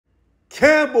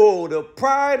Campbell, the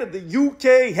pride of the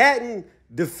UK, Hatton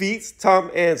defeats Tom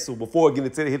Ansell. Before I get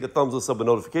into it, hit the thumbs up, sub, and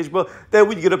notification bell. That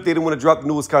way you get updated when I drop the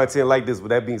newest content like this. With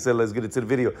that being said, let's get into the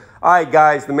video. All right,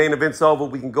 guys, the main event's over.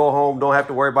 We can go home. Don't have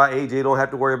to worry about AJ. Don't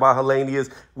have to worry about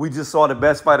Hellenius. We just saw the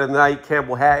best fight of the night,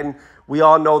 Campbell Hatton. We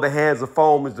all know the Hands of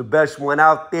Foam is the best one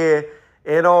out there.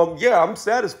 And, yeah, I'm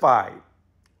satisfied.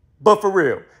 But for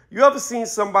real, you ever seen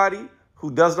somebody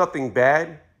who does nothing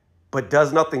bad but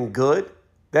does nothing good?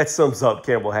 That sums up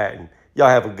Campbell Hatton. Y'all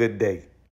have a good day.